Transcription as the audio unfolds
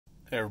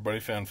Hey everybody,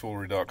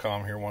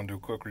 Foolery.com here. Want to do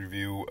a quick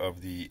review of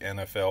the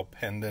NFL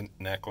Pendant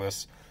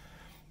necklace.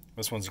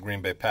 This one's the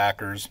Green Bay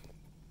Packers.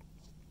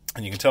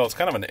 And you can tell it's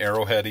kind of an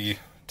arrowheady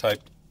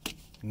type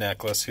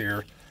necklace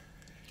here.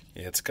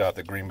 It's got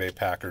the Green Bay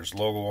Packers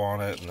logo on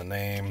it and the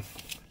name.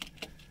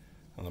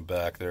 On the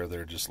back there,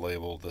 they're just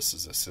labeled. This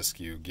is a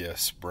Siskiyou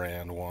Gifts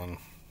brand one.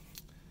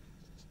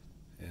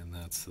 And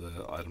that's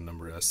the item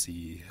number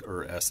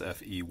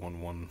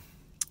SFE115.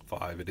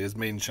 It is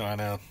made in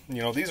China.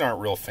 You know, these aren't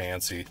real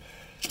fancy,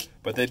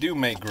 but they do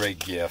make great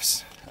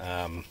gifts.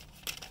 You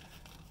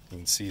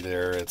can see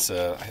there, it's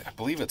I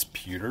believe it's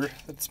pewter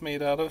that's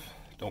made out of.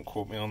 Don't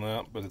quote me on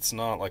that, but it's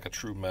not like a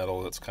true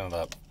metal. It's kind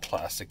of that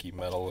plasticky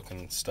metal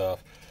looking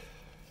stuff.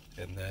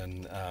 And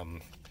then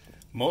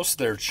most of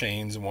their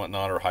chains and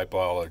whatnot are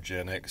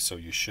hypoallergenic, so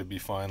you should be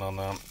fine on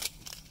them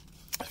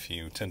if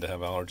you tend to have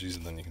allergies.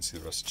 And then you can see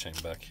the rest of the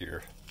chain back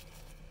here.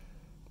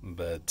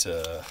 But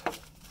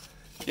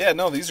yeah,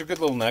 no, these are good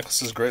little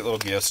necklaces, great little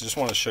gifts. I just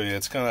want to show you,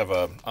 it's kind of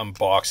a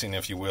unboxing,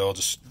 if you will,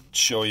 just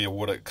show you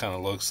what it kind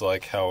of looks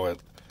like, how it,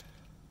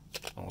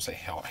 I won't say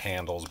how it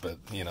handles, but,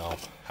 you know,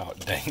 how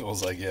it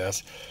dangles, I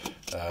guess,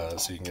 so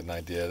you can get an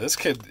idea. This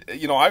could,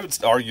 you know, I would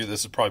argue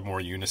this is probably more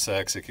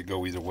unisex. It could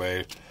go either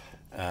way.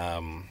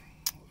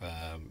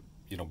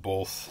 You know,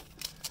 both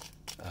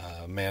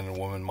man and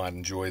woman might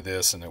enjoy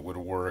this, and it would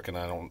work, and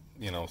I don't,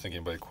 you know, think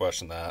anybody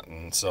questioned that.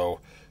 And so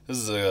this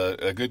is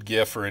a good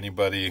gift for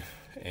anybody,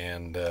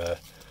 and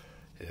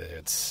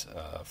it's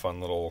a fun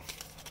little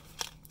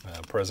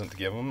present to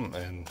give them.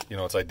 And you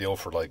know, it's ideal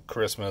for like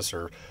Christmas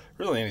or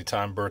really any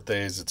time,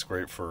 birthdays. It's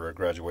great for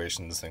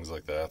graduations, things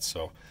like that.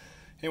 So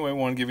anyway, I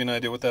want to give you an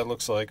idea what that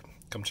looks like.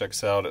 Come check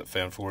us out at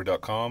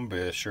fanfoolery.com.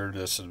 Be sure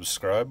to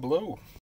subscribe below.